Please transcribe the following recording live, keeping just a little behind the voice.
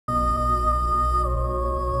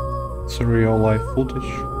it's real life footage.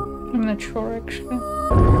 I'm not sure actually.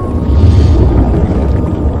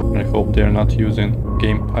 I hope they're not using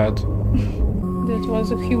gamepad. That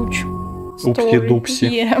was a huge Oopsie story.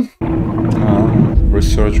 doopsie. Yeah.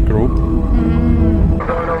 Research group.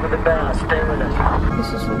 Going over the bow, stay with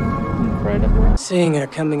us. This is incredible. Seeing her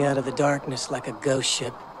coming out of the darkness like a ghost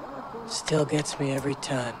ship still gets me every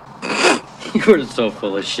time. You're so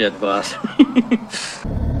full of shit, boss.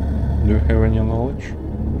 Do you have any knowledge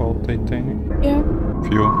about Titanic? Yeah.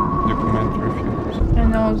 Few documentary films. I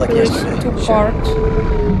know there's 2 parts.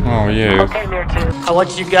 Oh yeah. Okay, near 2. I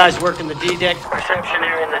want you guys working the D-deck. Reception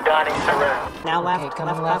area in the dining saloon. Now left, okay,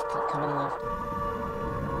 coming left. Coming left.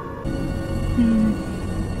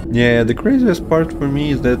 Yeah, the craziest part for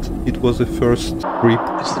me is that it was the first trip.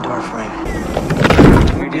 It's the door frame.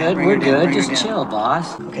 We're good. Just chill,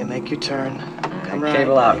 boss. Okay, make your turn. Come right.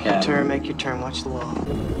 Cable out, Make your Captain. turn, make your turn. Watch the wall.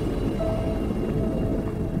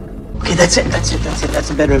 Okay, that's it. That's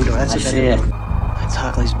the bedroom door. That's I the see bedroom it. door. That's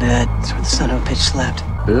Hockley's bed. That's where the son of a bitch slept.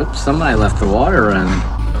 Oops, somebody left the water running.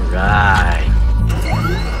 Right.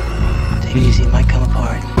 Take it easy, it might come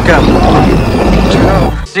apart. Go.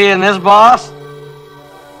 Seeing this, boss?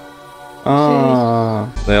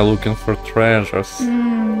 They're looking for treasures.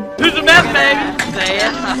 Who's the best, baby? Say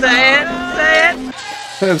it, say it, say it.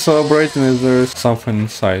 They're celebrating if there is something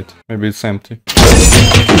inside. Maybe it's empty.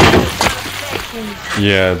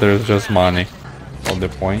 Yeah, there's just money. What's the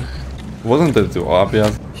point? Wasn't it too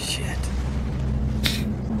obvious? Shit.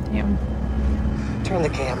 Yeah. Turn the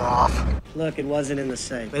camera off. Look, it wasn't in the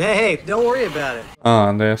safe. But hey, don't worry about it.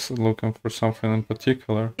 They're looking for something in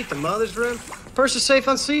particular. The mother's room? First is safe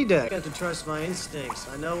on C deck. Got to trust my instincts.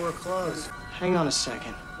 I know we're close. Hang on a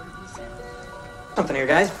second. Something here,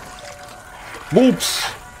 guys. Whoops!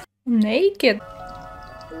 Naked.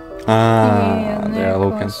 They're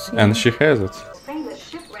looking. necklace, yeah. And she has it. Famous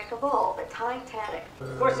shipwreck of all, the Titanic.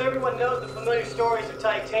 Of course, everyone knows the familiar stories of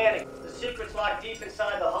Titanic. The secret's locked deep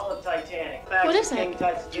inside the hull of Titanic. What is it?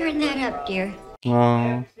 Turn that up, dear.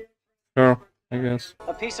 Sure, I guess.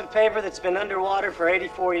 A piece of paper that's been underwater for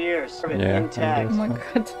 84 years. Yeah, Intact. Oh my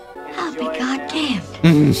god. I'll be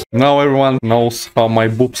goddamned. Now everyone knows how my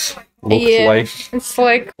boobs look Yeah. like. It's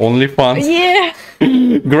like, OnlyFans. yeah.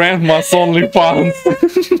 Grandma's OnlyFans.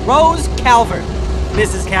 Rose Calvert.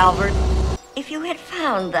 Mrs. Calvert. If you had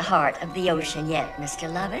found the heart of the ocean yet, Mr.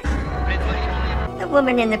 Lovett, the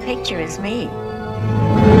woman in the picture is me.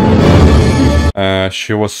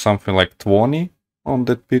 She was something like 20 on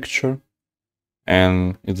that picture.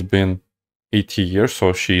 And it's been 80 years,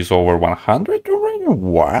 so she's over 100 already?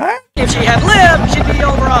 What? If she had lived, she'd be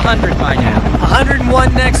over 100 by now.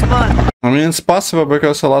 101 next month. I mean, it's possible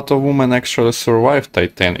because a lot of women actually survived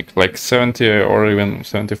Titanic, like 70 or even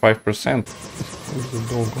 75%.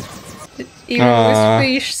 Even with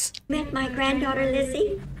fish. Met my granddaughter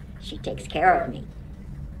Lizzie. She takes care of me.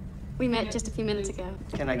 We met just a few minutes ago.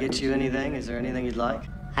 Can I get you anything? Is there anything you'd like?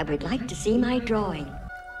 I would like to see my drawing.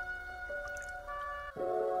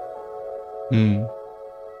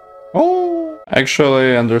 Oh,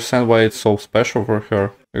 actually, I understand why it's so special for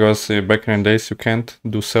her. Because back in the days you can't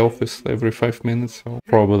do selfies every 5 minutes, so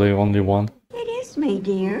probably only one. It is me,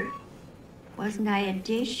 dear. Wasn't I a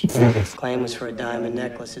dish? His claim was for a diamond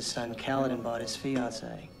necklace his son Kaladin bought his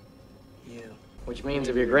fiancée. You. Which means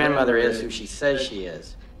if your grandmother is who she says she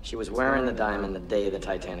is, she was wearing the diamond the day the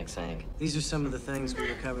Titanic sank. These are some of the things we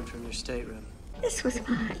recovered from your stateroom. This was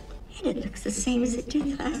mine. And it looks the same as it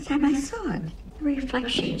did the last time I saw it. The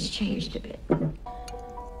reflection has changed a bit.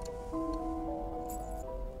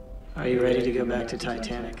 Are you ready to go back to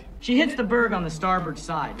Titanic? She hits the berg on the starboard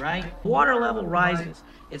side, right? Water level rises.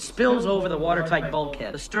 It spills over the watertight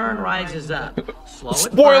bulkhead. The stern rises up. Slow at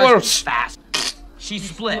Spoilers! first, fast. She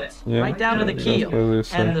splits Yeah, right down to the that's keel. what they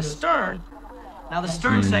say. And the stern, now the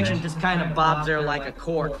stern section just kind of bobs there like a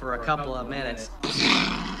cork for a couple of minutes.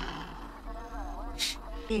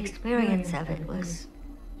 The experience of it was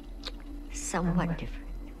somewhat different.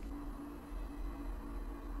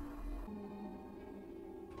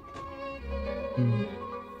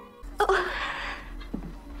 Oh.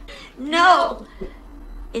 No!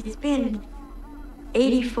 It's been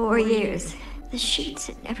 84 years. The sheets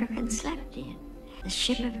had never been slept in. The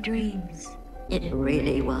ship of dreams. It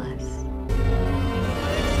really was.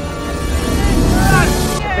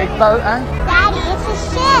 Big boat, huh? Daddy, it's a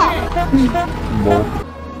ship! Both.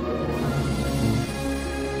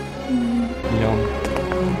 Young.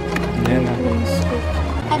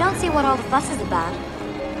 I don't see what all the fuss is about.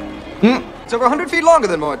 It's over 100 feet longer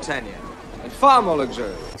than Mauritania, and far more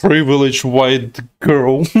luxurious. Privileged white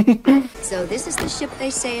girl. So this is the ship they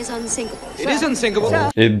say is unsinkable. It is unsinkable.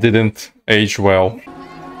 It didn't age well.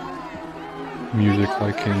 music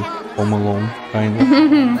like in Home Alone, kind of.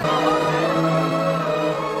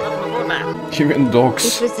 Even It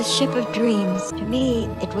dogs. was the ship of dreams. To me,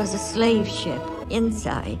 it was a slave ship.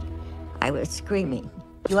 Inside, I was screaming.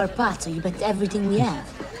 You are part, so you bet everything we have.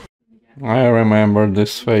 I remember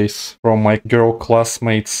this face from my girl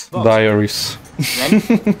classmates' diaries.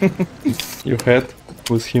 You had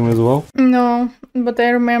with him as well? No, but I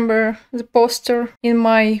remember the poster in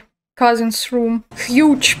my cousin's room.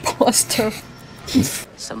 Huge poster.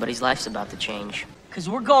 Somebody's life's about to change. Because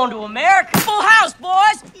we're going to America. Full house,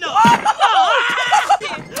 boys! No!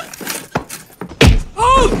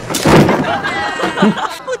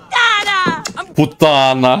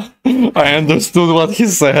 Putana! I understood what he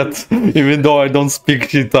said, even though I don't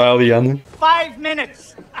speak Italian. 5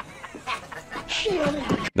 minutes!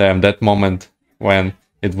 Damn, that moment when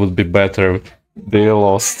it would be better if they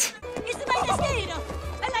lost.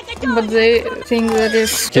 But they think that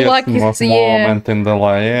it's Kids luckiest, yeah, moment in the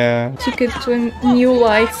life, yeah. ticket to a new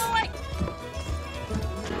life.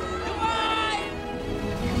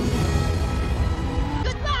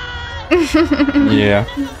 Yeah.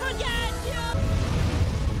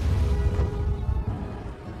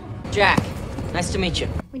 Jack, nice to meet you.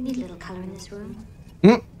 We need a little color in this room.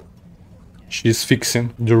 She's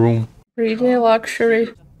fixing the room. Really luxury.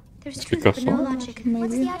 There's truth, but no Picasso? logic.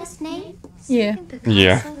 What's the artist's name? Yeah.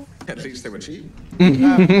 Yeah. At least they were cheap.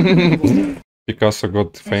 Picasso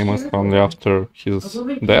got famous only after his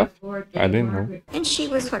death? I didn't know. And she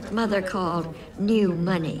was what Mother called new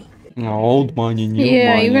money. Old money, new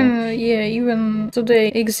Yeah, money. even today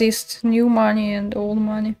exists new money and old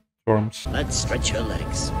money. Terms. Let's stretch your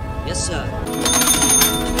legs. Yes, sir.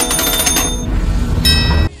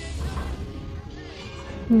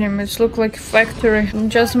 Yeah, it looks like a factory.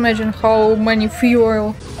 Just imagine how many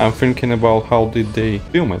fuel. I'm thinking about how did they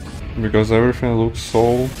film it, because everything looks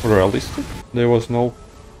so realistic. There was no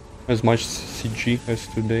as much CG as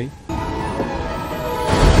today.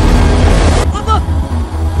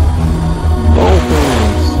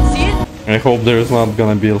 I hope there is not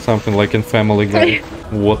gonna be something like in Family Guy.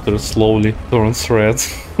 Water slowly turns red.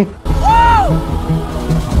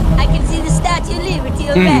 I can see the Statue of Liberty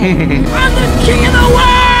already. I'm the king of the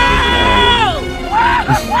world!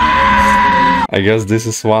 I guess this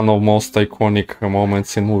is one of most iconic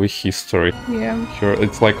moments in movie history. Yeah. Sure,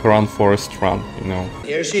 it's like Run Forest Run, you know.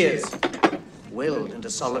 Here she is, willed into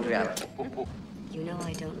solid reality. You know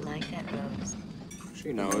I don't like that, Rose.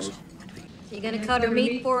 She knows. You gonna cut her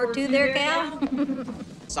meat for her too there, Cal?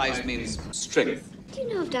 Size means strength. Do you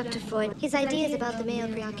know of Dr. Freud? His ideas about the male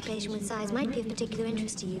preoccupation with size might be of particular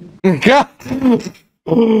interest to you.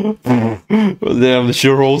 Damn, she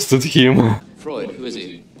roasted him. Freud, who is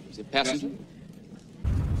he? Is he a passenger?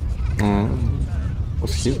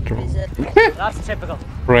 What's his draw? That's typical.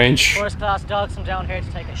 French. First class dogs come down here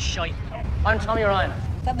to take a shite. I'm Tommy Ryan.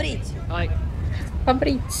 Fabrizio. Hi.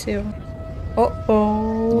 Fabrizio.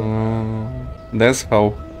 Uh-oh. That's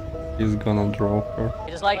how he's gonna draw her.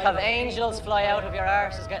 You just like have angels fly out of your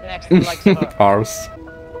arses getting next to the likes of her. Ours.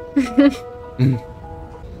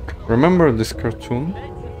 Remember this cartoon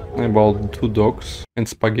about two dogs and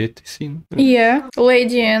spaghetti scene? Yeah,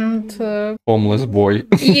 lady and Homeless boy.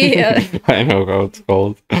 yeah. I know how it's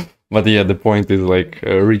called. But yeah, the point is like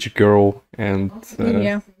a rich girl and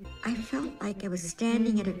Yeah. I felt like I was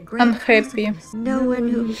standing at a great Unhappy. precipice. No one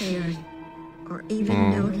who cared or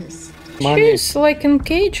even noticed. money. She's like in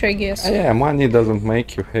cage, I guess. Yeah, money doesn't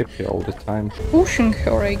make you happy all the time. Pushing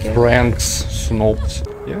her, I guess. Pranks, snobs.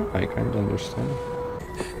 Yeah, I kind of understand.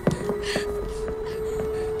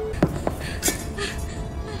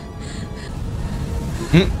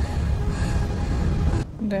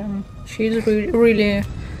 Damn, she's really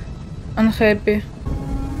unhappy.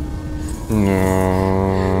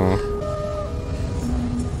 No.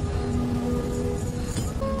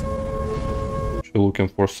 She's looking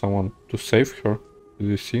for someone to save her. Do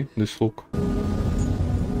you see this look?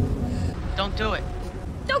 Don't do it.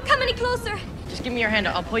 Don't come any closer. Just give me your hand.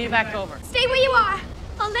 I'll pull you back over. Stay where you are.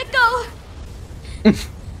 I'll let go.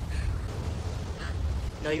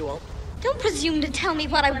 No, you won't. Don't presume to tell me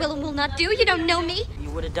what I will and will not do. You don't know me.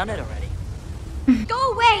 You would have done it already.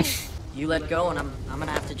 Go away. You let go, and I'm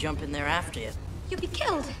gonna have to jump in there after you. You'll be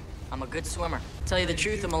killed. I'm a good swimmer. Tell you the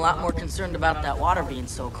truth, I'm a lot more concerned about that water being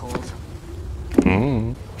so cold.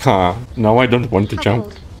 Huh. Now I don't want to How jump.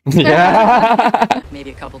 cold? Yeah.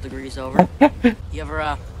 Maybe a couple degrees over. You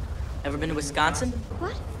ever been to Wisconsin?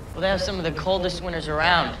 What? Well, they have some of the coldest winters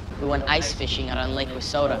around. We went ice fishing out on Lake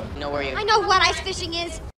Wissota. You know where you I know what ice fishing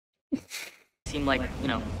is. seem like, you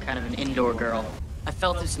know, kind of an indoor girl. I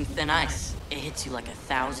fell through some thin ice. It hits you like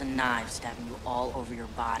 1,000 knives stabbing you all over your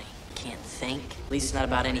body. can't think. At least not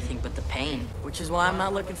about anything but the pain. Which is why I'm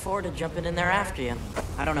not looking forward to jumping in there after you.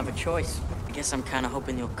 I don't have a choice. I guess I'm kind of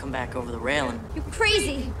hoping you'll come back over the railing. You're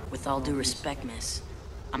crazy. With all due respect, miss,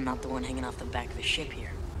 I'm not the one hanging off the back of the ship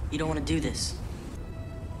here. You don't want to do this.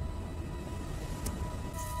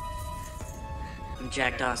 I'm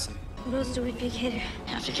Jack Dawson. What else do we big hitter? I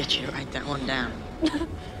have to get you to write that one down.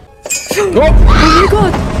 Oh my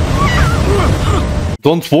god!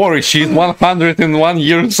 Don't worry, she's 101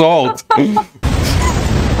 years old. Oh my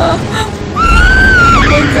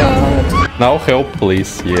god! Now help,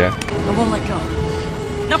 please. Yeah. I won't let go.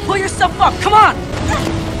 Now pull yourself up. Come on.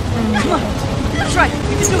 Come on. That's right.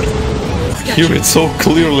 You can do it. Hear it so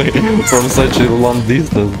clearly from such a long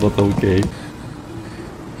distance, but okay.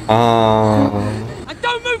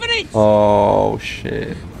 Don't move an inch. Oh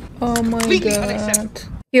shit. Oh my god.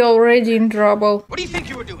 He already in trouble. What do you think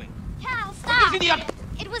you were doing? Cal, stop.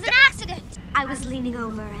 It was an accident. I was leaning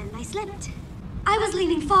over and I slipped. I was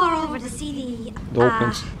leaning far over to see the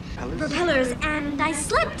Dolphins. propellers and I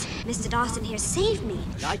slipped. Mr. Dawson here saved me.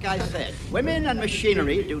 Like I said, women and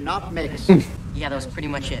machinery do not mix. Yeah, that was pretty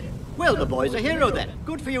much it. Well, the boy's a hero then.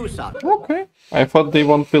 Good for you, son. Okay. I thought they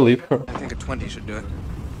won't believe her. I think a 20 should do it.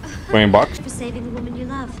 $20. For saving the woman you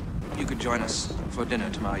love. You could join us for dinner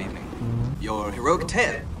tomorrow evening. Your heroic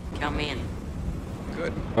tale. Count me in.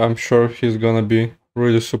 Good. I'm sure he's gonna be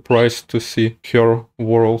really surprised to see her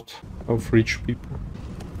world of rich people.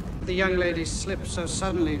 The young lady slipped so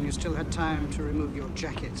suddenly and you still had time to remove your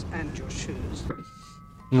jacket and your shoes.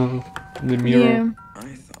 No, the mirror. Yeah.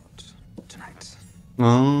 I thought tonight.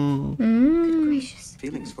 Oh. Good gracious.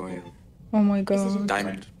 Feelings for you. Oh my god.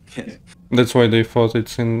 Diamond. Yes. That's why they thought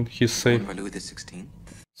it's in his safe. By Louis XVI.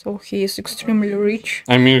 So he is extremely rich.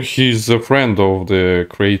 I mean, he's a friend of the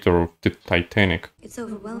creator of the Titanic. It's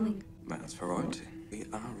overwhelming. That's for royalty. We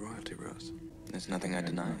are royalty, Rose. There's nothing I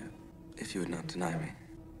deny you. If you would not deny me,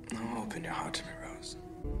 now open your heart to me, Rose.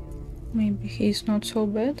 Maybe he's not so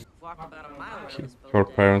bad. Her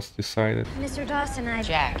parents decided. Mr. Dawson,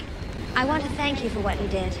 Jack. I want to thank you for what you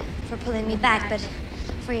did, for pulling me back, but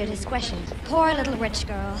for your discretion. Poor little rich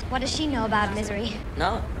girl. What does she know about misery?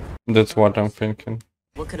 No. That's what I'm thinking.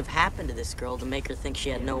 What could have happened to this girl to make her think she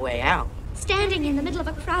had no way out? Standing in the middle of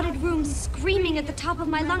a crowded room, screaming at the top of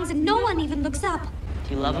my lungs, and no one even looks up.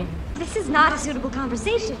 Do you love him? This is not a suitable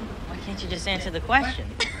conversation. Why can't you just answer the question?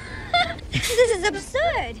 This is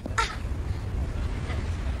absurd.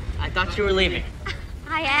 I thought you were leaving.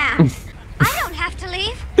 I am. I don't have to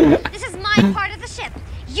leave. This is my part of the ship.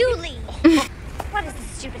 You leave. What is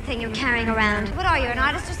this stupid thing you're carrying around? What are you, an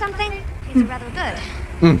artist or something? These are rather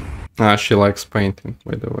good. Ah, she likes painting,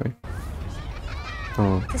 by the way.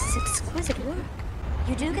 Oh. This is exquisite work.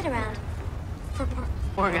 You do get around.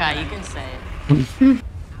 Poor guy, you can say it.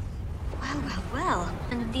 Well.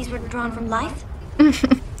 And these were drawn from life?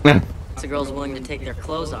 The girl's willing to take their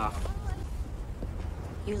clothes off.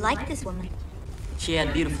 You like this woman? She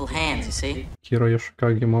had beautiful hands, you see? Kira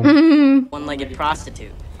Yoshikage mom. One-legged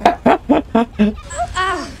prostitute.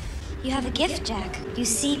 Oh! You have a gift, Jack. You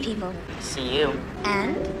see people. See you.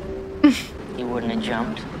 And? You wouldn't have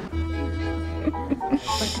jumped.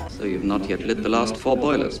 So you've not yet lit the last 4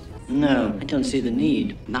 boilers? No, I don't see the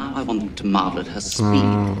need. Now I want them to marvel at her speed.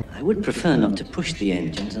 I would prefer not to push the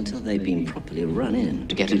engines until they've been properly run in.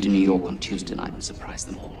 To get into New York on Tuesday night and surprise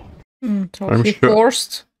them all. So I'm he sure.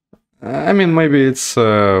 forced I mean, maybe it's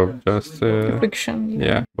just fiction.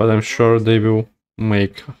 yeah, but I'm sure they will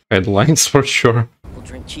make headlines for sure. We'll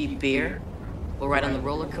drink cheap beer. We'll ride on the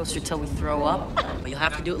roller coaster till we throw up. But you'll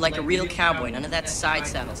have to do it like a real cowboy. None of that side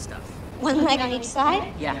saddle stuff. One leg on each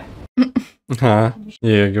side? Yeah.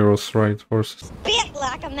 Yeah, girls ride horses. Bit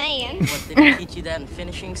like a man. What, did they teach you that in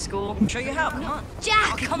finishing school? Show you how, come on.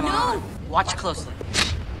 Jack, Oh, come no! on. Watch closely.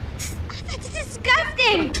 That's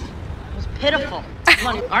disgusting! It was pitiful.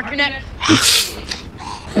 Come on, arc your neck.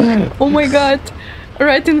 Oh my god.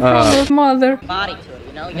 Right in front of mother. Body to it,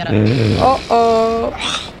 you know? You gotta... Uh-oh.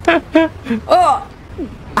 Oh!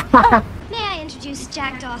 May I introduce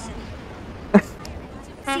Jack Dawson?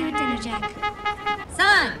 See you at dinner, Jack.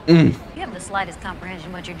 Son! You have the slightest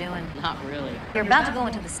comprehension what you're doing. Not really. You're about to go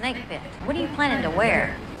into the snake pit. What are you planning to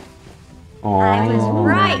wear? I was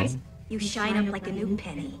right. You shine up like a new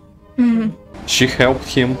penny. She helped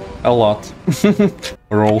him a lot.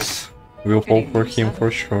 Rose will hope for him for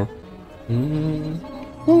sure.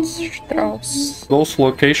 Strauss. Those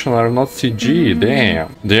locations are not CG,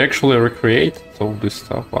 damn. They actually recreated all this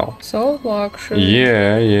stuff, wow. So luxury.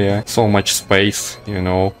 Yeah. So much space, you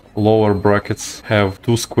know. Lower brackets have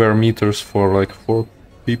 2 square meters for like 4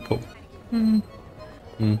 people.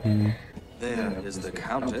 There is the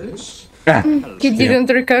Countess. He didn't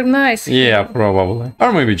recognize him. Yeah, probably.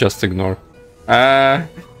 Or maybe just ignore. I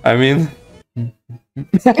mean...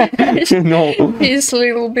 no. He's a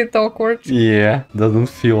little bit awkward. Yeah, doesn't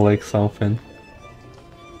feel like something.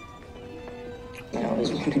 I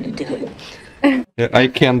always wanted to do it. Yeah, I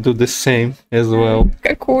can do the same as well.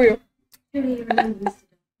 Какую? Could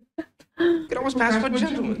almost pass for a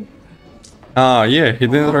gentleman. Ah, yeah, he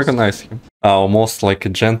didn't recognize him. Almost like a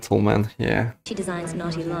gentleman, yeah. She designs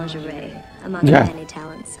naughty lingerie, among Yeah. many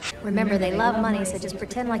talents. Remember, they love money, so just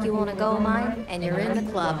pretend like you want to go mine, and you're in the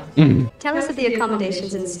club. Tell us of the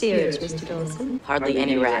accommodations and steerage, Mr. Dawson. Hardly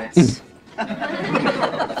any rats.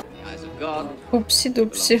 Oopsie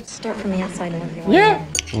doopsie. Start from the outside and work your way Yeah.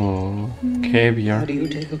 in. Oh, caviar. How do you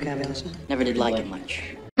take your caviar, sir? Never did like it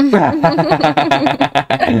much.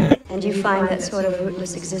 And you find that sort of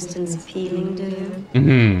rootless existence appealing, do you?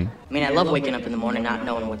 Mm-hmm. I mean, I love waking up in the morning not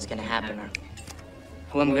knowing what's gonna happen or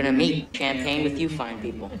who I'm gonna meet. Champagne with you fine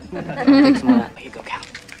people. Take some of that. Here you go, Cal.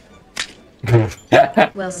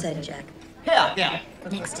 Well said, Jack. Yeah.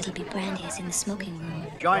 Next, it'll be brandy is in the smoking room.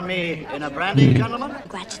 Join me in a brandy, gentlemen.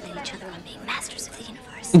 Congratulate each other on being masters of the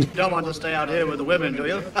universe. Don't want to stay out here with the women, do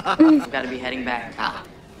you? Gotta be heading back.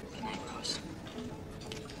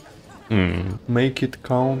 Make it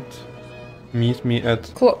count. Meet me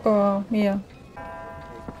at... Yeah.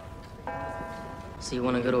 So you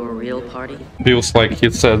wanna go to a real party? Feels like he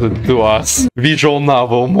said it to us. Visual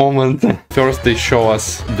novel moment. First they show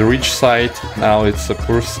us the rich side, now it's a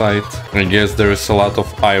poor side. I guess there is a lot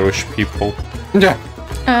of Irish people. Yeah.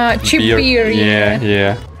 Cheap beer,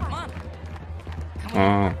 yeah.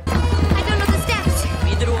 I don't know the steps.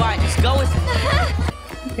 Neither do I. Just go with it.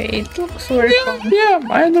 Okay, it looks very fun. Yeah,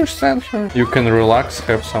 I understand her. You can relax,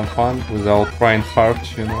 have some fun without trying hard,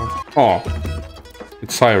 you know. Oh,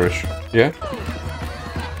 it's Irish, yeah?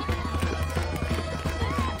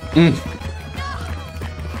 So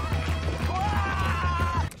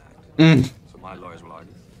my lawyers will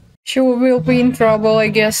argue. She will be in trouble, I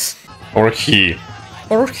guess. Or he.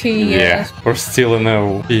 Or he, yes. Or stealing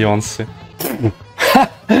a Beyonce.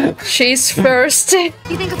 She's thirsty.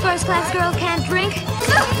 You think a first-class girl can't drink?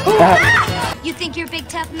 You think you're big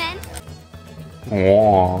tough men?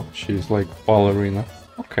 Oh, she's like ballerina.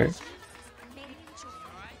 Okay.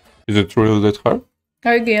 Is it really that hard?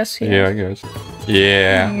 I guess, Yeah, I guess.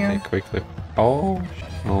 Yeah, Yeah. they quickly. Oh,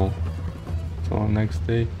 no. So next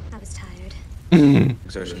day. I was tired.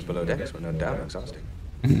 Exertions below decks were no doubt exhausting.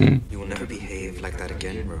 You will never behave like that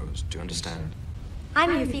again, Rose. Do you understand?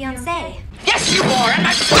 I'm your fiancé. Yes, you are, and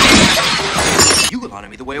you will honor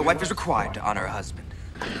me the way a wife is required to honor a husband.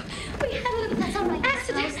 We had a little mess on my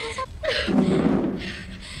accident.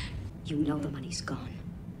 You know the money's gone.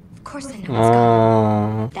 Of course I know it's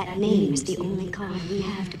gone. That name is the only card we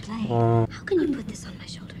have to play. How can you put this on my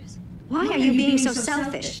shoulders? Why are you being so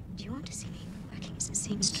selfish? Do you want to see me working as a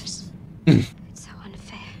seamstress? It's so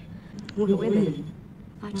unfair. We're women.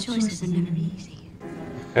 Our choices are never easy.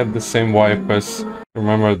 Had the same wife as...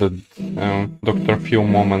 Remember the Dr. Phil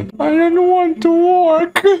moment. I don't want to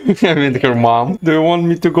work. I mean, her mom. Do you want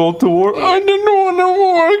me to go to work? I don't want to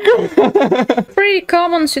work. Pretty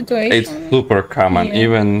common situation. It's super common, Yeah.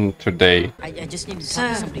 even today. I just need to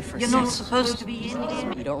talk to somebody for a You're second. not supposed to be in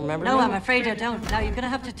here. You don't remember No, me? I'm afraid I don't. Now you're gonna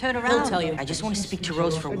have to turn around. He'll tell you. I just want to speak to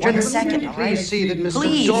Rose for one Gentlemen, second, all right? please see that Mr.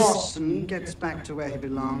 Please. Dawson gets back to where he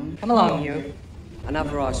belongs. Come along, you.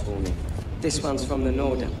 Another ice warning. This one's from the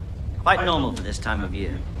Northern. Quite normal for this time of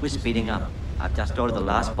year. We're speeding up. I've just ordered the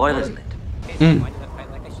last boilers lit.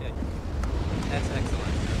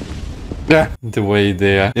 Yeah, the way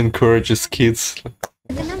they encourages kids.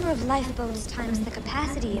 The number of lifeboats times the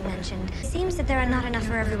capacity you mentioned. It seems that there are not enough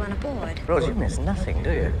for everyone aboard. Rose, you miss nothing,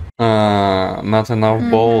 do you? Not enough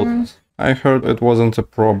boats. I heard it wasn't a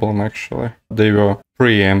problem actually. They were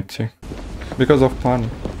pretty empty. Because of money.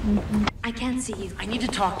 I can't see you. I need to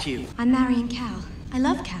talk to you. I'm marrying Cal. I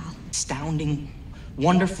love Cal. Astounding,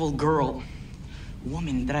 wonderful girl.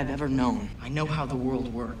 Woman that I've ever known. I know how the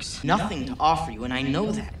world works. Nothing to offer you, and I know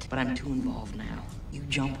that. But I'm too involved now. You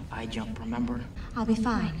jump, I jump, remember? I'll be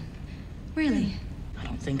fine. Really? I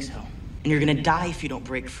don't think so. And you're gonna die if you don't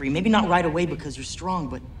break free. Maybe not right away because you're strong,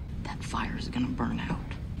 but that fire is gonna burn out.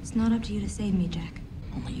 It's not up to you to save me, Jack.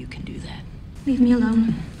 Only you can do that. Leave me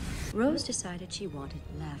alone. Rose decided she wanted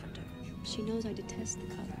lavender. She knows I detest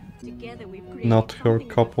the color. Together we've created Not her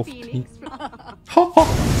cup of tea.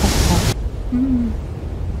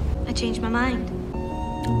 I changed my mind.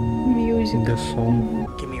 Music. The song.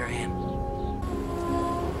 Give me your hand.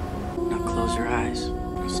 Now close your eyes.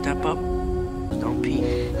 Step up. Don't peek.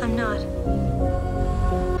 I'm not.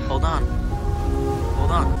 Hold on. Hold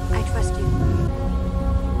hold on. I trust you.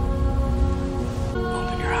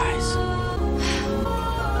 Open your eyes.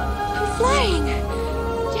 I'm flying!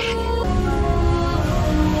 Jack!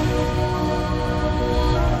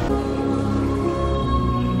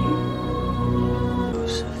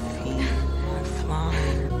 Josephine,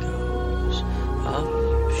 flying goes, up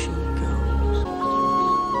she goes.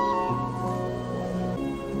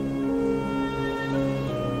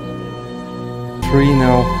 Free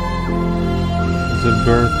now. The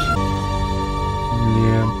bird.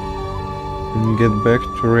 Yeah. And get back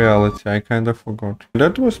to reality. I kind of forgot.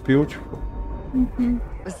 That was beautiful. It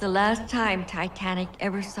was the last time Titanic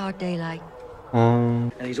ever saw daylight.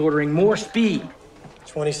 And he's ordering more speed.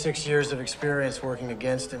 26 years of experience working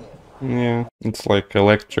against him. Yeah, it's like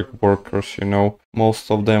electric workers, you know.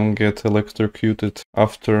 Most of them get electrocuted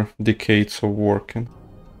after decades of working.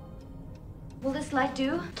 Will this light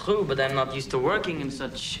do? True, but I'm not used to working in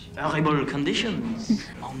such horrible conditions.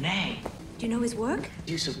 Monet. Do you know his work?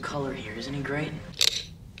 Use of color here, isn't he great?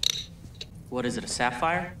 What is it, a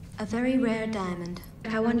sapphire? A very rare diamond.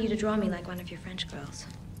 I want you to draw me like one of your French girls.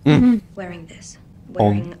 Wearing this.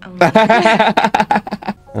 Wearing only.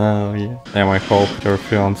 Oh yeah. And I hope your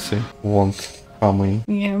fiancé won't come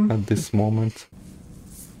in at this moment.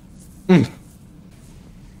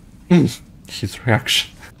 His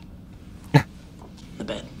reaction. The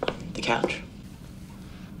bed. The couch.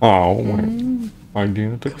 Oh my. I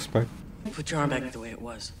didn't expect. Put your arm back the way it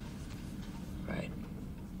was. Right.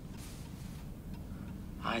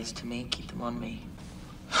 Eyes to me, keep them on me.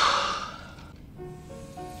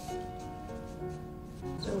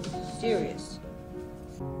 So serious.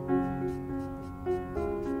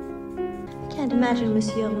 Can't imagine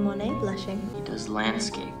Monsieur Monet blushing. He does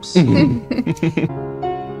landscapes.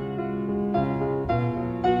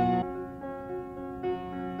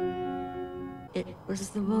 It was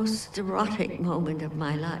the most erotic moment of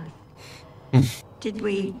my life. Did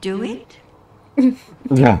we do it?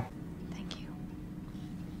 Yeah. Thank you.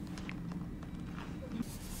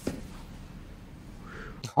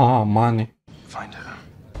 Ah, money. Find her.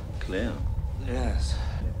 Clear. Yes.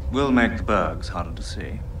 We'll make the bergs harder to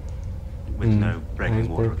see. With no breaking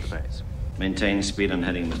water at the base. Maintain speed and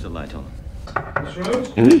heading, Mr. Lighton.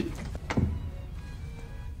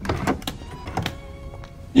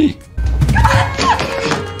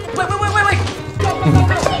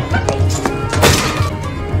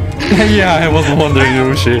 Yeah, I was wondering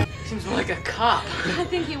who she. Seems like a cop. I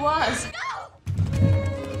think he was.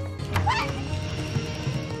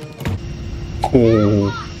 Oh.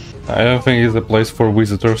 I don't think it's a place for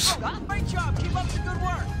visitors.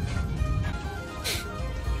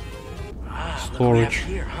 Storage.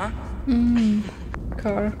 Here, huh?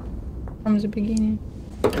 Car. From the beginning.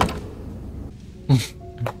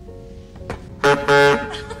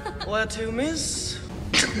 Where to, miss?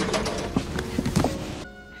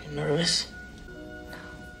 You nervous?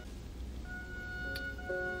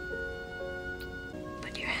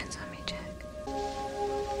 Put your hands on me, Jack.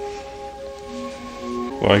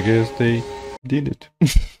 Well, I guess they did it.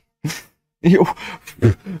 Yo,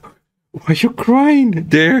 why are you crying?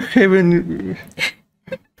 They're having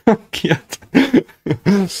a cat.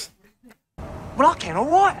 Well, I can't,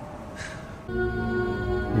 alright.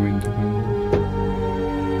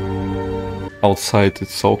 Outside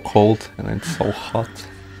it's so cold and it's so hot.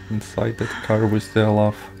 Inside that car we still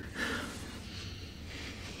love.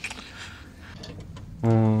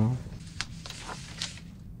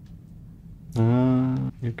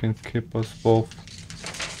 You can keep us both.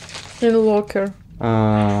 In locker.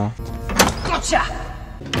 Gotcha!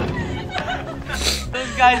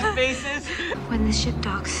 Those guys' faces. When the ship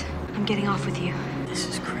docks, I'm getting off with you. This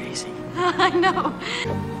is crazy. I know.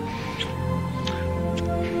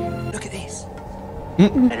 Look at this.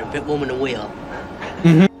 And a bit warm in the wheel.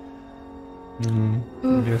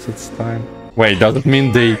 Guess it's time. Wait, does it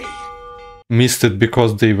mean they missed it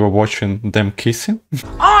because they were watching them kissing?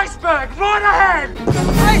 Iceberg, right ahead!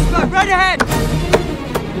 Iceberg, right ahead!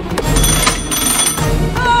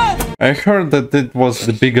 I heard that it was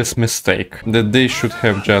the biggest mistake, that they should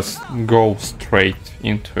have just go straight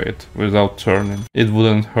into it without turning. It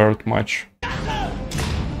wouldn't hurt much.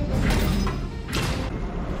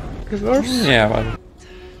 Yeah, but...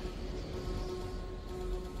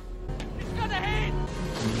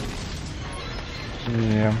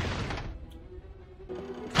 Yeah.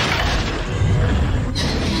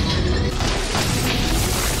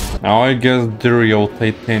 Now I guess the real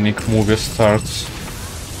Titanic movie starts.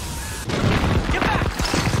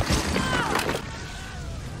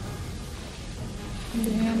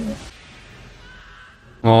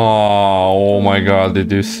 Oh my god,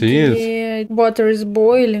 did you see it? Yeah, water is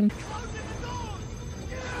boiling.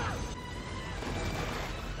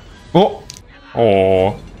 Oh!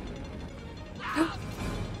 Oh.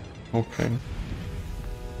 Okay.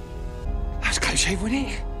 That's close shave, wasn't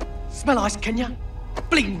it? Smell ice, can ya?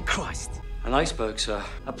 Bleeding Christ. An iceberg, sir.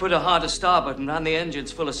 I put her hard to starboard and ran the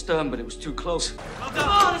engines full of stern, but it was too close. Come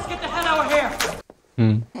on, let's get the hell out of here.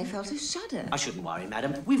 I felt a shudder. I shouldn't worry,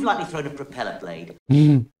 madam. We've likely thrown a propeller blade.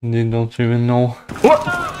 They don't even know.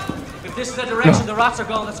 If this is the direction the rats are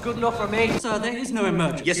going, that's good enough for me. Sir, there is no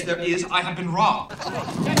emergency. Yes, there is. I have been wrong.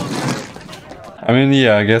 I mean,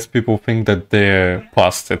 yeah, I guess people think that they're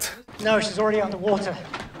past it. No, she's already on the water.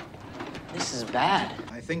 This is bad.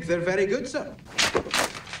 I think they're very good, sir.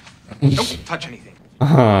 Don't touch anything.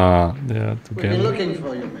 Ah, yeah, We've been together. looking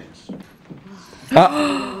for you, mates.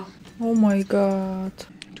 Ah! Oh my god.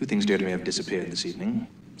 Two things dear to me have disappeared this evening.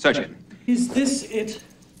 Search it. Is this it?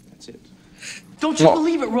 That's it. Don't you No.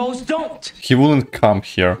 believe it, Rose? Don't! He wouldn't come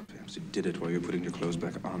here. Perhaps you did it while you're putting your clothes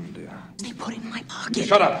back on, dear. They put it in my pocket.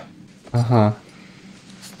 Shut up! Uh-huh.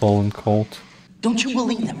 Stolen coat. Don't you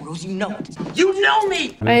believe them, Rose? You know it. You know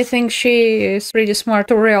me! I think she is pretty smart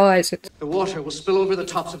to realize it. The water will spill over the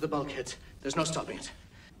tops of the bulkheads. There's no stopping it.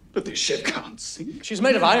 But this ship can't sink. She's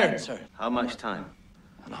made of iron, sir. How much time?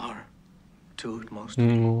 An hour. 2 at most.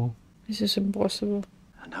 No. This is impossible.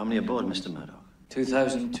 And how many aboard, Mr. Murdoch?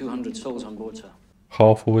 2,200 souls on board, sir.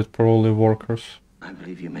 Half of it probably workers. I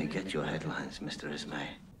believe you may get your headlines, Mr.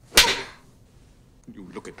 Ismay. You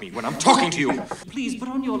look at me when I'm talking to you. Please put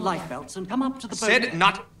on your life belts and come up to the boat. Said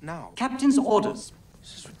not now. Captain's orders.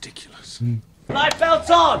 This is ridiculous. Life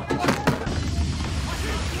belts on!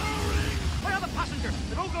 Where are the passengers?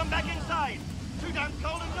 They've all gone back inside. Too damn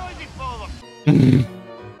cold and noisy for them.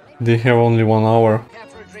 They have only 1 hour.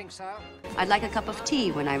 I'd like a cup of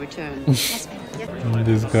tea when I return. Yes, ma'am.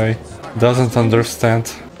 This guy doesn't understand.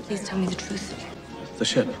 Please tell me the truth. The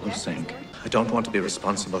ship will sink. I don't want to be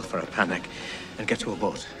responsible for a panic. And get to a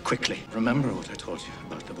boat, quickly. Remember what I told you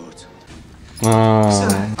about the boat.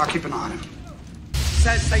 Ah. I'll keep an eye on him.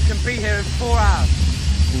 Says they can be here in 4 hours.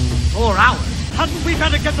 4 hours? Hadn't we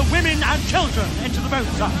better get the women and children into the boat,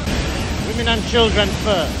 sir? Women and children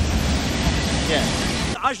first. Yes.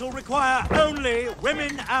 I shall require only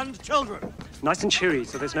women and children. Nice and cheery,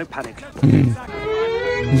 so there's no panic.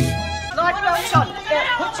 Life belts on!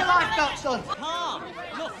 Put your life belts on!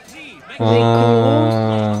 Oh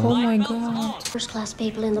my god. First class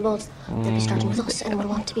people in the boats. They'll be starting with us and we'll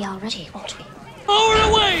want to be all ready, won't we? Forward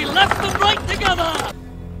away! Left and right together!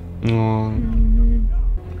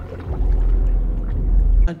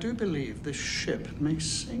 I do believe this ship may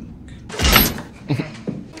sink.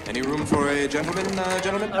 Any room for a gentleman,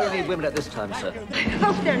 gentlemen? Only women at this time, sir. I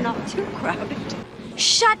hope they're not too crowded.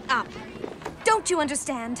 Shut up! Don't you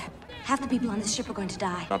understand? Half the people on this ship are going to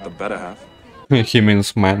die. Not the better half. He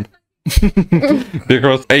means men.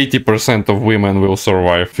 Because 80% of women will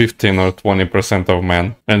survive, 15 or 20% of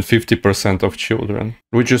men, and 50% of children.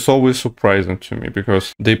 Which is always surprising to me,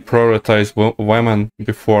 because they prioritize women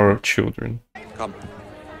before children. Come.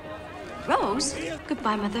 Rose?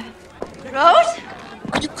 Goodbye, Mother. Rose?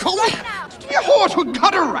 Are you calling me a whore to a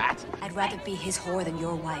gutter rat? I'd rather be his whore than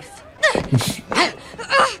your wife.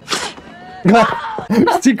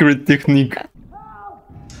 Secret technique.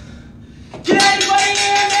 Get anybody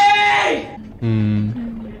near me!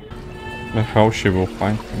 And how she will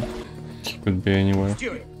find him? He could be anywhere.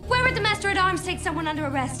 Where would the master-at-arms take someone under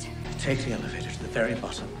arrest? Take the elevator to the very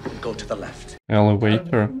bottom. Go to the left.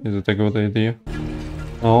 Elevator? Is it a good idea?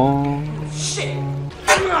 Oh. Shit!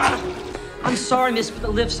 I'm sorry, miss, but the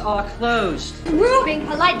lifts are closed. We're being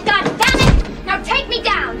polite, god damn it! Now take me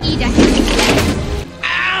down, Edith!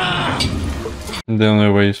 The only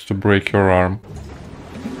way is to break your arm.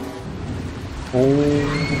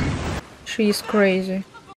 Oh. She's crazy.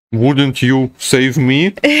 Wouldn't you save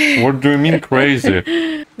me? What do you mean crazy?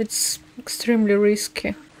 It's extremely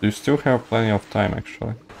risky. You still have plenty of time,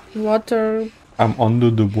 actually. Water. I'm under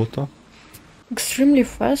the water. Extremely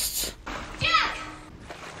fast.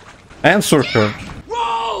 Answer her!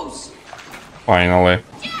 Rose! Finally.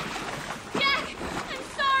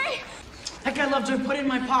 I think I love to put it in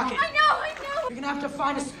my pocket. I know! You're gonna have to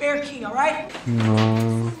find a spare key, all right?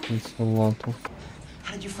 No, it's a lot of...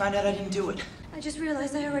 How did you find out I didn't do it? I just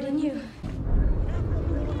realized I already knew.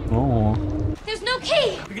 Oh. There's no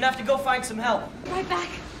key! You're gonna have to go find some help. Right back.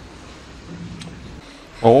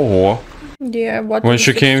 Oh. Yeah, what When is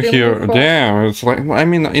she came extremely here, fast? damn, it's like, I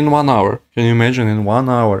mean, in 1 hour. Can you imagine, in 1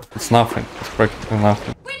 hour? It's nothing. It's practically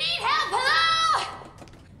nothing. We need help!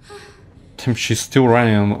 Hello! Damn, she's still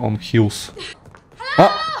running on heels. Hello!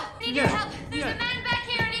 Ah. Need your help! There's a man back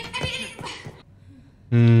here and he's...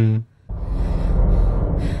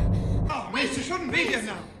 Oh, miss, you shouldn't be here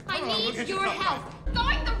now. I need your help!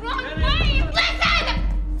 Going the wrong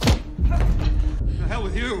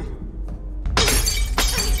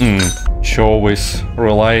She always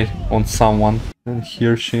rely on someone, and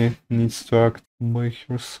here she needs to act by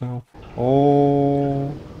herself. Oh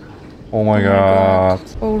my god.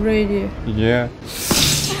 Already. Yeah.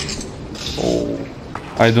 Oh.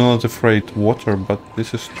 I do not afraid water, but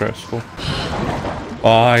this is stressful.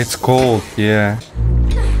 Ah, it's cold, yeah.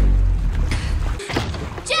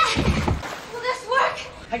 Jack! Will this work?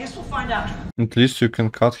 I guess we'll find out. At least you can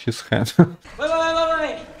cut his hand.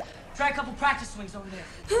 Wait. Try a couple practice swings over there.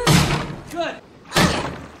 Good.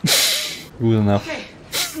 Good enough. Okay,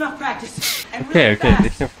 that's enough practice. And Okay, really they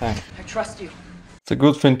fast. have time. I trust you. It's a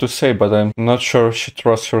good thing to say, but I'm not sure she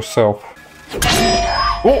trusts herself.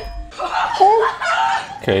 Oh!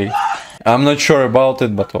 Okay. I'm not sure about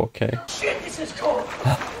it, but okay. Shit, this is cold.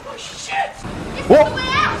 Oh, shit. Whoa!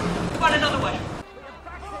 Find another way.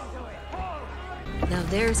 Now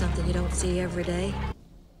there's something you don't see every day.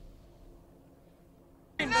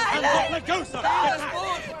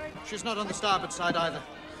 She's not on the starboard side either.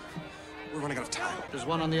 We're running out of time. There's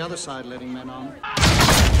one on the other side letting men on.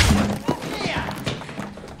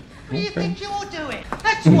 What do you think you're doing?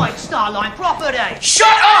 That's White Star Line proper day. Shut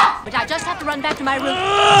up! But I just have to run back to my room.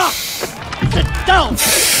 Sit down!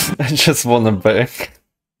 I just wanna bang.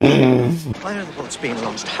 Why are the boats being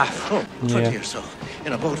launched half full? 20 or so.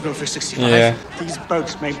 In a boat built for 65. Yeah. These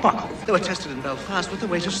boats may buckle. They were tested in Belfast with the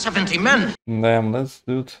weight of 70 men. Damn, that's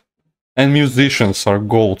dude. And musicians are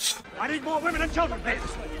golds. I need more women and children, please.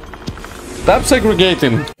 Stop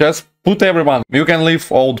segregating. Just put everyone. You can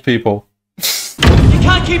leave old people. You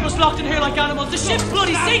can't keep us locked in here like animals. The ship's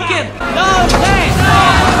bloody sinking. No, thanks.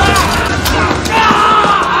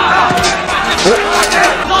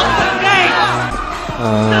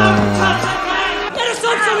 Let us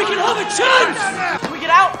up so we can have a chance. Can we get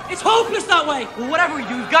out? It's hopeless that way. Well, whatever we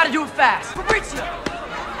do, we've got to do it fast. Fabrizio,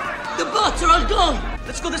 the boats are all gone.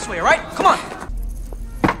 Let's go this way, all right? Come on.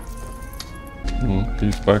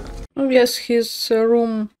 He's back Yes, his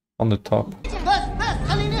room. on the top.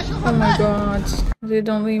 Oh my god. They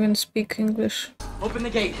don't even speak English. Open the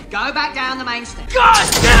gate. Go back down the main stairs. God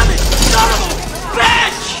damn it! Son of a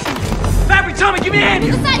bitch! Fabry, Tommy, give me a hand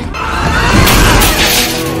here.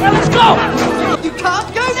 Well, let's go! You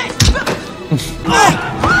can't go this!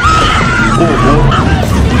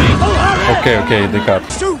 Okay, they got.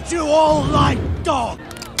 Shoot you all like dogs!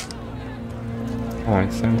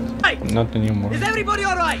 Alright, so not anymore. Is everybody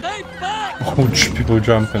alright? Stay back! Oh, people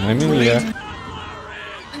jumping. I mean, yeah.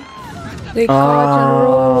 They caught and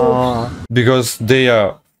rolled. Because they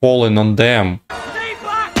are falling on them.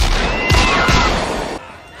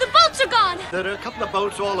 The boats are gone! There are a couple of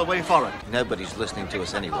boats all the way forward. Nobody's listening to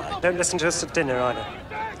us anyway. Don't listen to us at dinner either.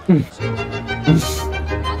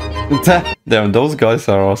 Damn, those guys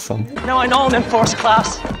are awesome. No, I know I'm in first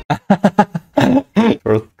class.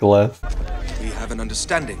 First class. We have an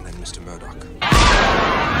understanding then, Mr. Murdoch.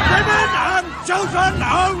 Women and children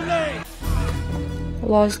only!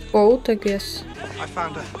 Lost boat, I guess. I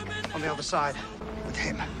found her on the other side with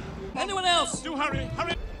him. Anyone else? Do hurry,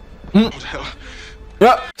 hurry! What the hell?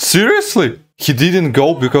 Yeah, seriously? He didn't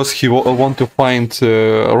go because he want to find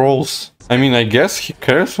Rose. I mean, I guess he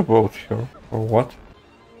cares about her. Or what?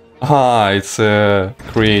 Ah, it's a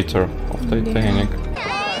creator of Titanic.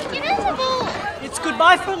 It's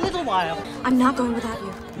goodbye for a little while. I'm not going without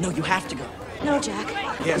you. No, you have to go. No, Jack.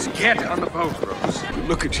 Yes, get on the boat, Rose. You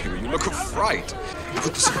look at you. You look of fright.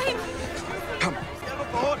 Put this in. Come.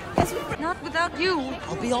 Not without you.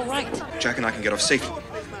 I'll be all right. Jack and I can get off safely.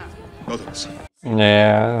 Both of us.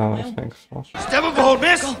 Yeah, I don't think so. Step aboard,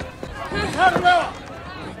 miss!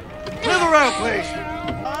 Clear the rail, please.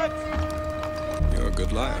 You're a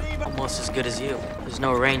good liar. Almost as good as you. There's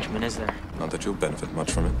no arrangement, is there? Not that you'll benefit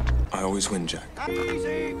much from it. I always win, Jack.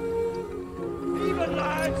 Easy! Even,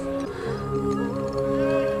 lads!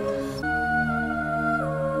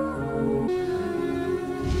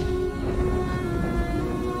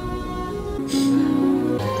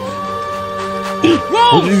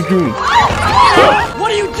 What are you doing? What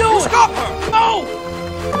are you doing? Stop her! No!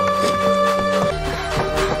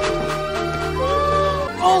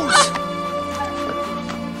 Rose!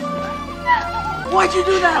 Why'd you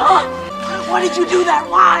do that, huh? Why did you do that?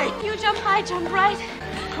 Why? You jump high, jump right.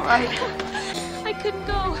 Right. I couldn't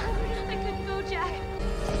go. I couldn't go, Jack.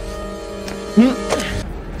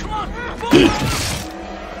 Come on!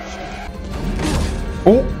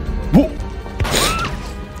 Oh! Whoa.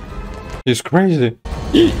 He's crazy.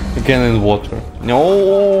 Again in water.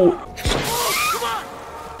 No!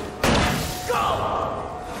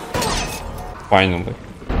 Finally.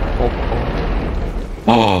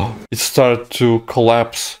 Oh, it started to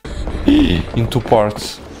collapse in two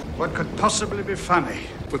parts. What could possibly be funny?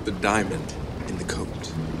 Put the diamond in the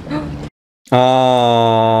coat.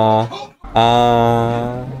 Well.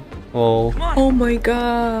 Oh my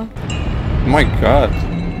god. My god.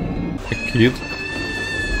 A kid.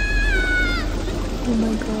 Oh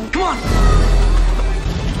my god. Come on.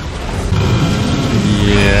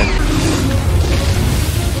 Yeah.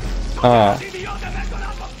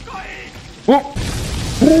 Whoa.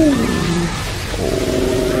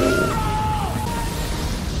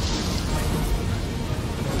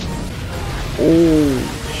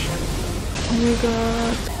 Oh my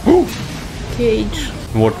god. Cage.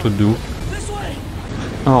 What to do?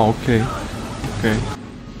 Oh, okay. Okay.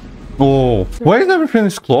 Oh, why is everything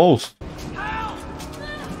is closed?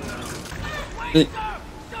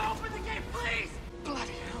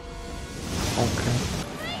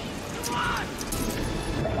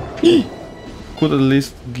 Okay. Could at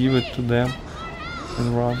least give it to them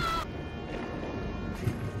and run.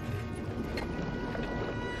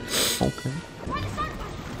 Okay.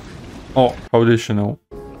 Oh, how did she know?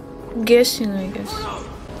 Guessing, I guess.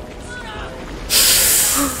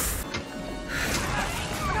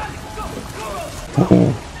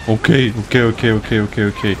 Oh, okay.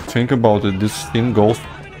 Think about it. This thing goes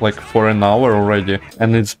like for an hour already,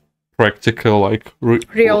 and it's practical, like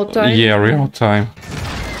real time. Yeah, real time.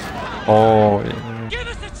 Oh. Yeah. Give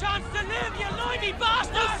us a chance to live, you limey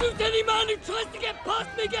bastard! I'll shoot any man who tries to get past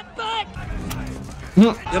me. Get back!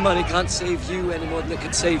 Your money can't save you any more than it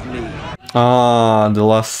could save me. Ah, the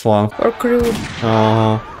last one. Or crew. It's.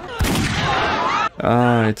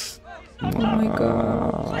 Oh my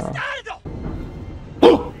god.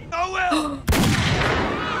 Oh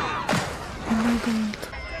my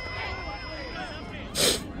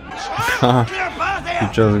god.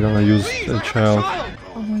 You're just gonna use the child.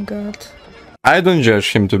 Oh my god. I don't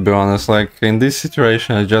judge him, to be honest. Like, in this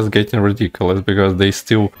situation, it's just getting ridiculous because they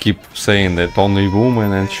still keep saying that only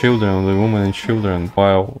women and children,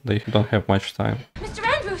 while they don't have much time. Mr.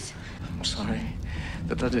 Andrews! I'm sorry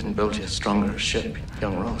that I didn't build you a stronger ship,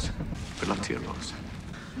 young Rose. Good luck to you, Rose.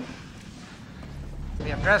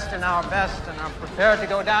 We are dressed in our best and are prepared to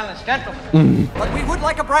go down as gentlemen. But we would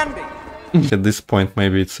like a brandy. At this point,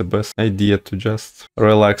 maybe it's the best idea to just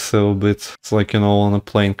relax a little bit. It's like, you know, on a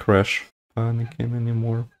plane crash. Panicking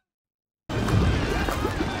anymore.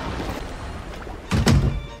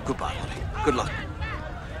 Goodbye, Ollie. Good luck.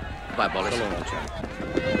 Goodbye, Bolly. So long, old chap.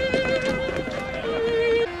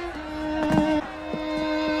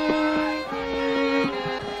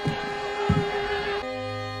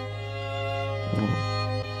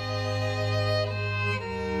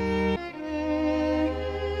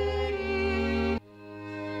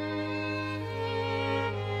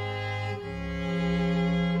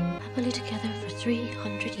 Happily together for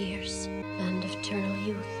 300 years, land of eternal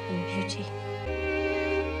youth and beauty.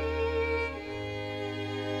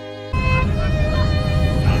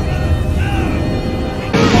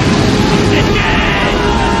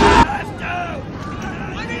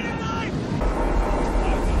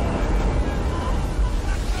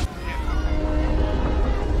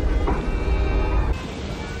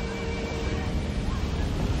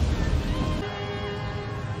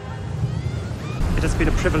 It has been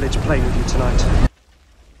a privilege playing with you tonight.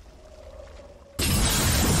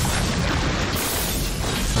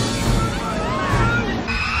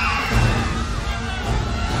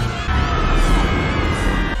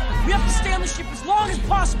 We have to stay on the ship as long as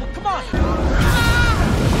possible. Come on.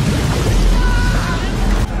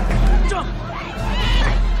 Jump.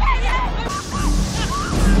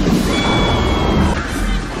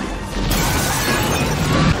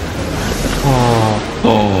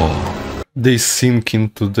 Oh. They sink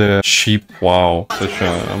into the ship. Wow, such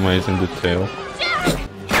an amazing detail.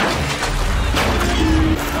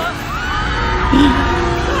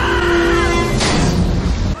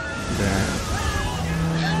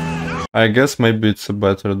 I guess maybe it's a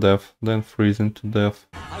better death than freezing to death.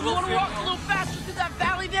 You want to walk a little faster through that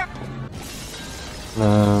valley there?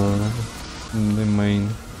 The main.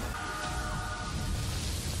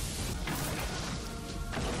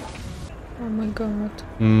 Oh my god.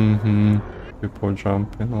 People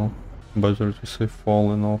jumping off. Better to say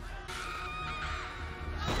falling off.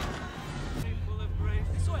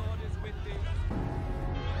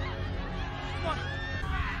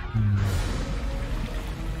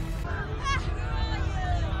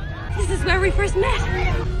 This is where we first met.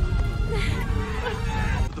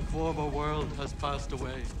 The former world has passed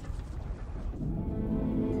away.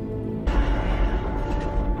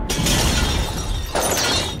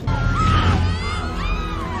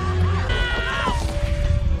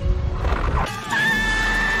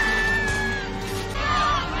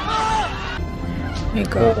 My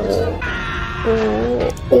god. Oh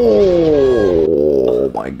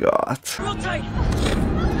my god.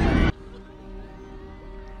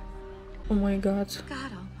 Oh my god.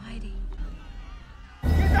 God almighty.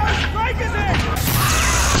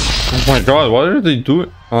 Oh my god, what are they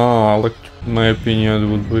doing? Ah, like, in my opinion, it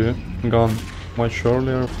would be gone much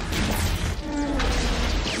earlier.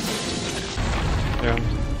 Yeah.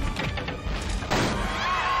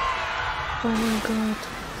 Oh my god.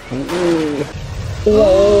 We'll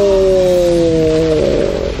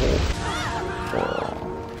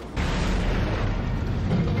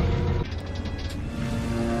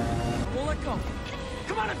let go.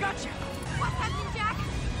 Come on, I've got you. What's happening, Jack?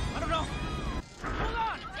 I don't know. Hold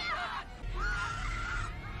on.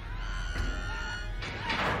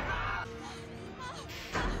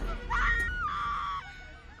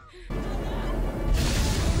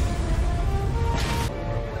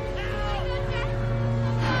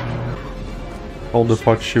 How the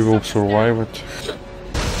fuck she will survive it? Kick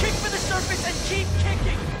for the surface and keep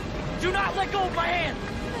kicking. Do not let go of my hand.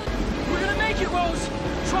 We're gonna make it, Rose.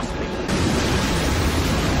 Trust me.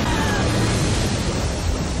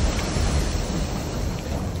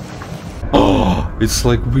 Oh, it's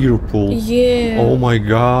like whirlpool. Yeah. Oh my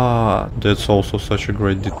god, that's also such a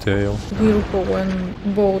great detail. Whirlpool when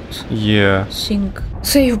boat Yeah, sink.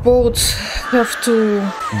 Safe boats have to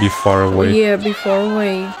be far away. Yeah, be far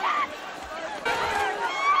away.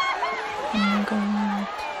 Oh my god.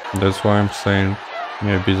 That's why I'm saying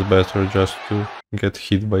maybe it's better just to get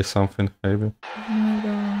hit by something heavy. Oh my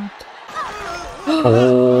god.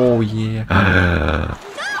 Oh yeah.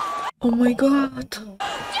 Oh my god.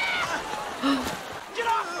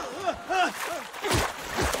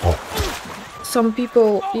 Some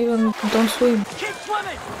people even don't swim. Keep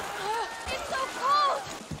swimming. It's so cold.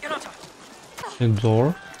 Get on top.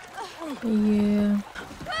 Indoor? Yeah.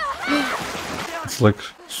 It's like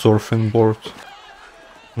surfing board.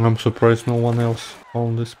 I'm surprised no one else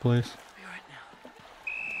found this place.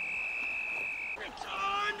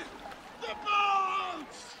 The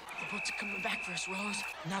boats are coming back for us, Rose.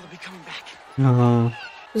 Now they'll be coming back.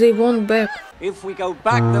 They won't back. If we go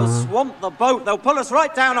back, they'll swamp the boat. They'll pull us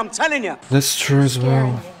right down, I'm telling you. That's true as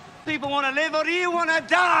well. People want to live or do you want to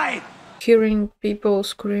die? Hearing people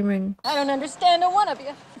screaming. I don't understand a one of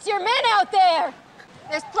you. It's your men out there.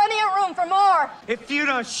 There's plenty of room for more. If you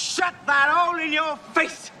don't shut that hole in your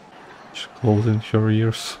face. She's closing her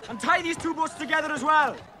ears. And tie these two boats together as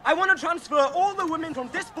well. I want to transfer all the women from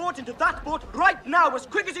this boat into that boat right now, as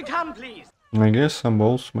quick as you can, please. I guess some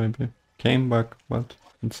boats maybe came back, but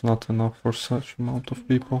it's not enough for such amount of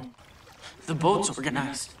people. The boat's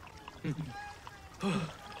organized. I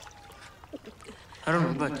don't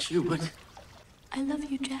know about you, but I love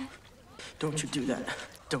you, Jack. don't you do that.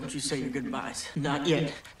 Don't you say your goodbyes. Not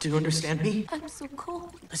yet. Do you understand me? I'm so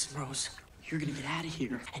cold. Listen, Rose. You're gonna get out of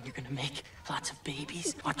here, and you're gonna make lots of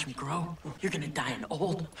babies. Watch them grow. You're gonna die an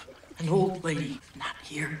old lady. Not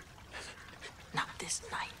here. Not this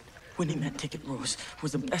night. Winning that ticket, Rose,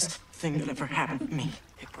 was the best thing that ever happened to me.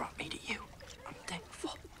 It brought me to you. I'm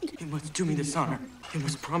thankful. You must do me this honor. You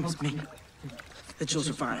must promise me that you'll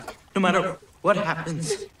survive. No matter what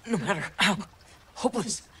happens, no matter how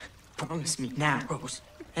hopeless. Promise me now, Rose,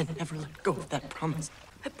 and never let go of that promise.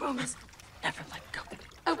 I promise. Never let go.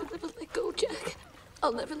 I will never let go, Jack.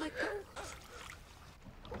 I'll never let go.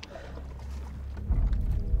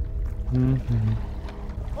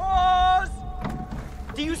 Pause!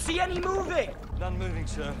 Do you see any moving? None moving,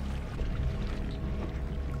 sir.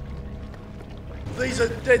 These are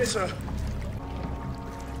dead, sir.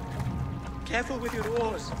 Careful with your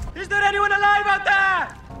oars. Is there anyone alive out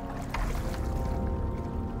there?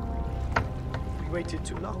 We waited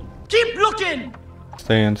too long. Keep looking!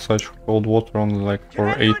 Stay in such cold water only like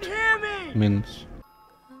for 8 minutes.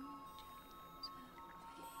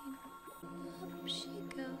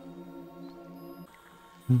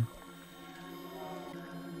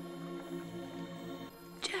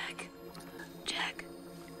 Jack. Jack.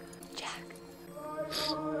 Jack.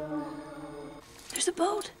 There's a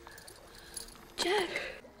boat. Jack.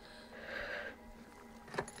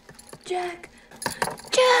 Jack.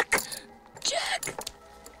 Jack. Jack.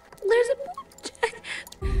 There's a boat. Jack.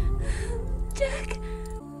 Jack.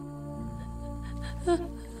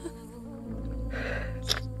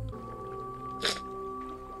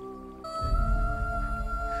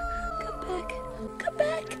 Come back. Come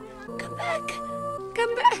back. Come back.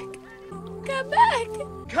 Come back. Come back.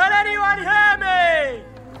 Can anyone hear me?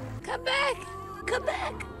 Come back. Come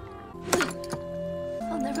back.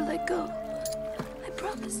 I'll never let go. I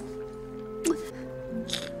promise.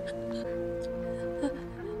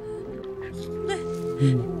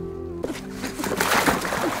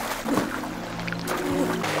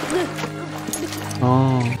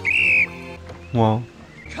 Wow.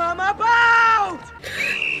 Come about!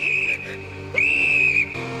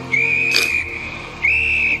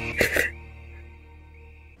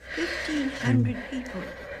 1,500 people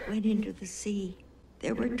went into the sea.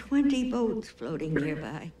 There were 20 boats floating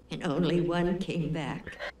nearby, and only one came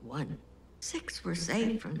back. One. 6 were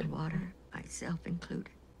saved from the water, myself included.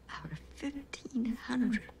 Out of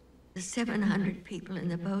 1,500. The 700 people in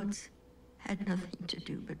the boats had nothing to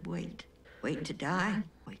do but wait. Wait to die,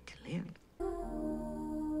 wait to live.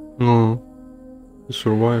 No. You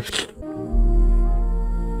survived.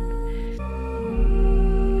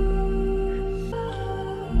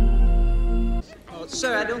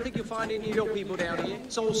 Sir, I don't think you'll find any of your people down here.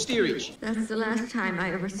 It's all steerage. That's the last time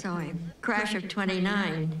I ever saw him. Crash of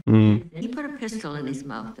 29. He put a pistol in his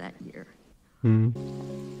mouth that year. Can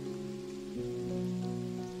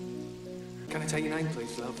I take your name,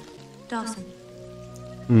 please, love? Dawson.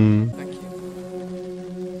 Thank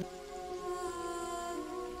you.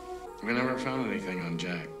 We never found anything on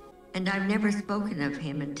Jack. And I've never spoken of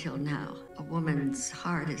him until now. A woman's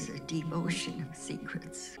heart is a deep ocean of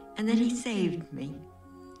secrets. And that he saved me.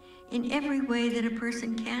 In every way that a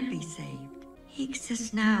person can be saved. He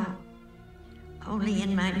exists now, only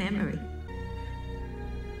in my memory.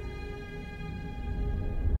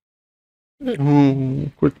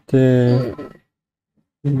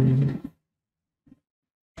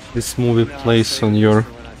 This movie plays on your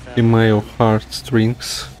female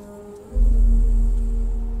heartstrings.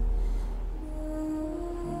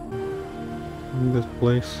 In this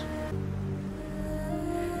place.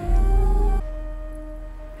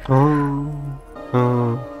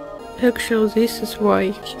 Actually, this is why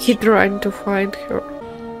he tried to find her.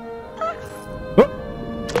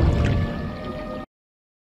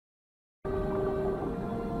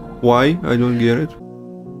 Why? I don't get it.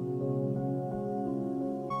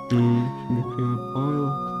 She became a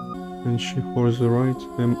pilot, and she holds the right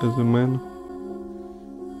as a man.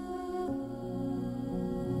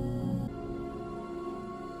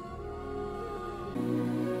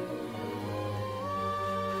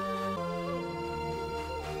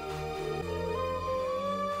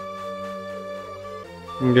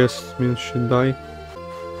 I guess it means she died.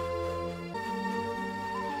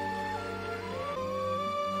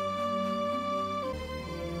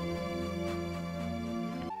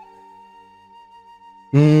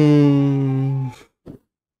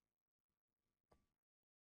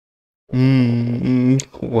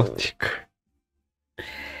 What?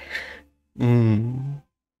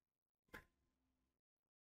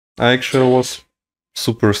 I actually was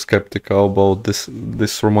super skeptical about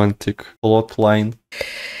this romantic plot line,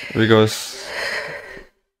 because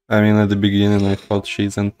I mean at the beginning I thought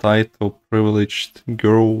she's entitled, privileged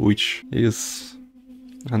girl which is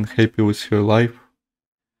unhappy with her life,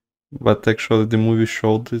 but actually the movie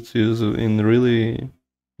showed it is in a really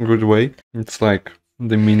good way. It's like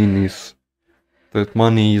the meaning is that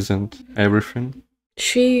money isn't everything.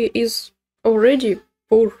 She is already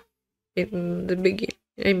poor in the beginning.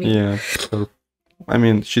 I mean, yeah, so, I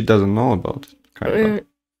mean, she doesn't know about it. Kind of.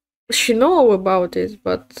 She know about it,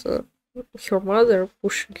 but her mother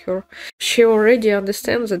pushing her. She already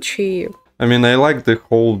understands that she. I mean, I like the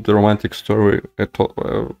whole romantic story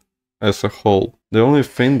as a whole. The only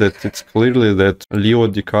thing that it's clearly that Leo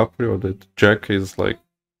DiCaprio, that Jack is like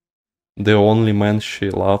the only man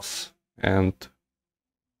she loves and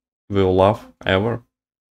will love ever.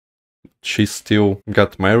 She still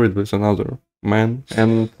got married with another man,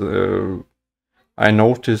 and I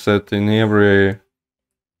noticed that in every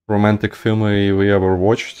romantic film we ever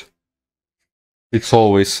watched, it's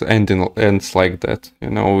always ends like that.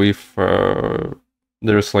 You know, if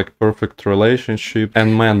there's like perfect relationship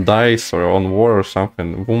and man dies or on war or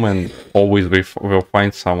something, woman always will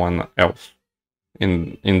find someone else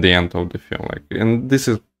in the end of the film. Like, and this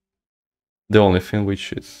is the only thing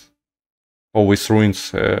which is always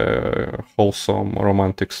ruins a wholesome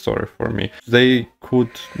romantic story for me. They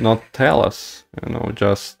could not tell us, you know,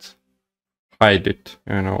 just hide it,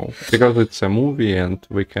 you know, because it's a movie and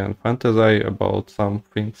we can fantasize about some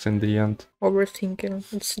things in the end. Overthinking.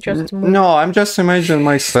 It's just a movie. No, I'm just imagining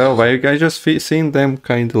myself. I just seen them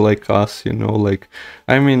kind of like us, you know, like,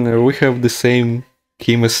 I mean, we have the same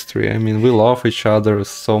chemistry. I mean, we love each other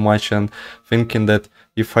so much, and thinking that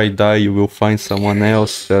if I die, you will find someone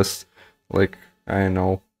else, just like, I don't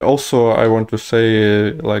know. Also, I want to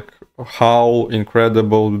say like how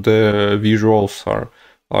incredible the visuals are.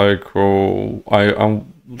 Like I'm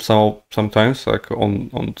sometimes like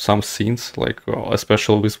on some scenes, like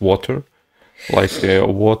especially with water, like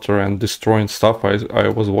water and destroying stuff. I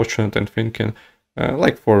was watching it and thinking,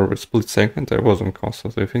 like for a split second, I wasn't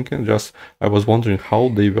constantly thinking. Just I was wondering how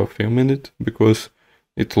they were filming it because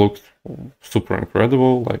it looked super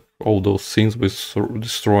incredible. Like all those scenes with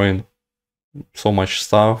destroying so much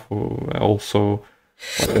stuff. Also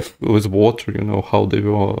with water, you know how they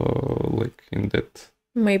were like in that.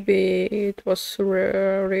 Maybe it was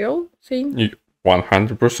real scene.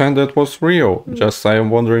 100% that was real. Just I am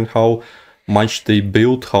wondering how much they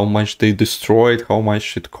built, how much they destroyed, how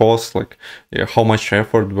much it cost, like how much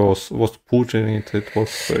effort was put in it.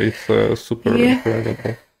 It's super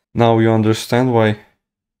incredible. Now you understand why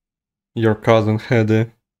your cousin had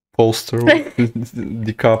a poster with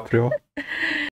DiCaprio.